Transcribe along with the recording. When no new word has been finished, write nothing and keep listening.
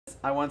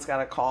I once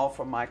got a call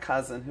from my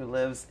cousin who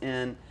lives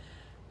in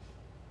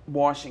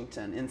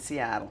Washington, in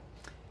Seattle.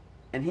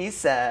 And he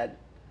said,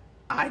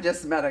 I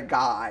just met a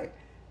guy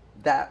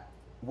that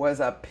was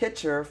a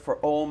pitcher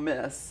for Ole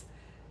Miss.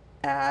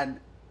 And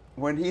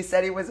when he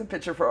said he was a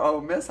pitcher for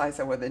Ole Miss, I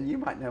said, well, then you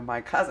might know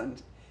my cousin.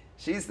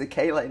 She's the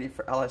K lady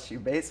for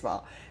LSU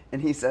baseball.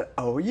 And he said,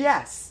 oh,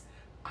 yes,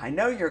 I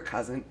know your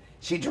cousin.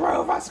 She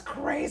drove us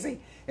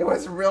crazy. It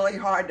was really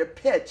hard to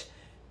pitch.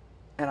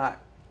 And I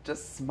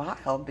just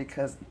smiled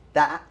because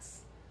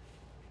that's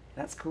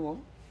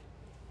cool.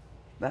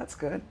 That's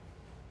good.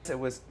 It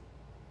was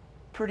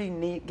pretty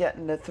neat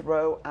getting to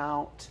throw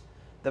out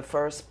the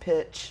first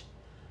pitch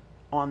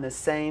on the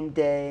same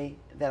day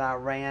that I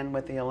ran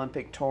with the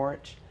Olympic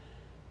torch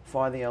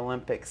for the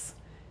Olympics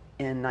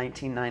in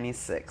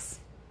 1996.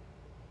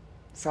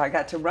 So I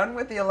got to run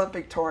with the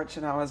Olympic torch,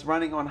 and I was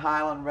running on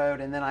Highland Road,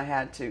 and then I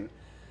had to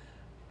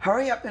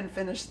hurry up and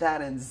finish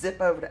that and zip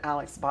over to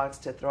Alex Box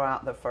to throw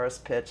out the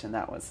first pitch, and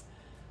that was,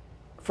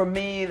 for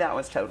me, that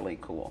was totally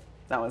cool.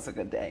 That was a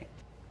good day.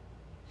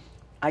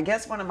 I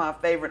guess one of my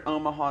favorite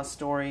Omaha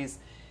stories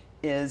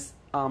is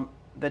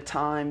the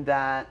time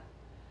that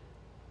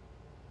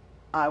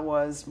I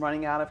was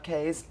running out of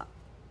Ks.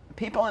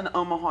 People in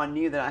Omaha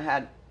knew that I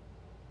had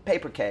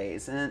paper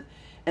Ks, and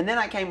then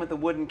I came with the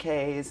wooden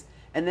Ks,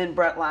 and then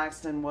Brett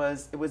Laxton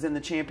it was in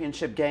the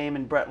championship game,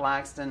 and Brett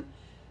Laxton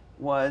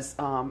was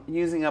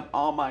using up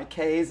all my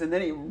Ks, and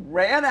then he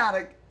ran out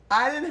of,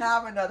 I didn't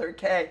have another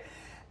K.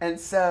 And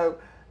so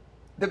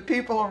the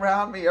people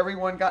around me,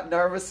 everyone got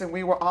nervous, and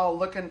we were all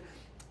looking.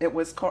 It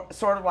was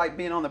sort of like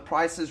being on The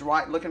Price is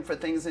Right, looking for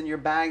things in your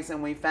bags,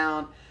 and we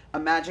found a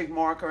magic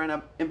marker and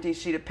an empty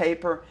sheet of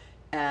paper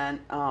and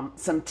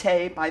some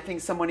tape. I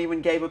think someone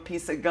even gave a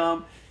piece of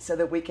gum so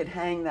that we could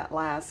hang that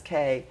last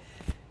K.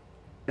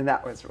 And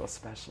that was real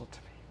special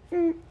to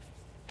me.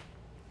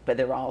 But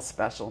they were all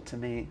special to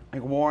me.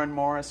 Like Warren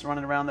Morris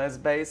running around those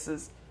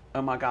bases.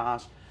 Oh my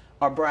gosh.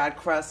 Or Brad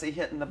Cressy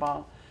hitting the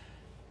ball.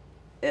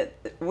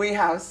 We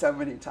have so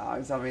many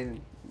times. I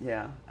mean,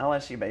 yeah,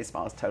 LSU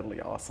baseball is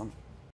totally awesome.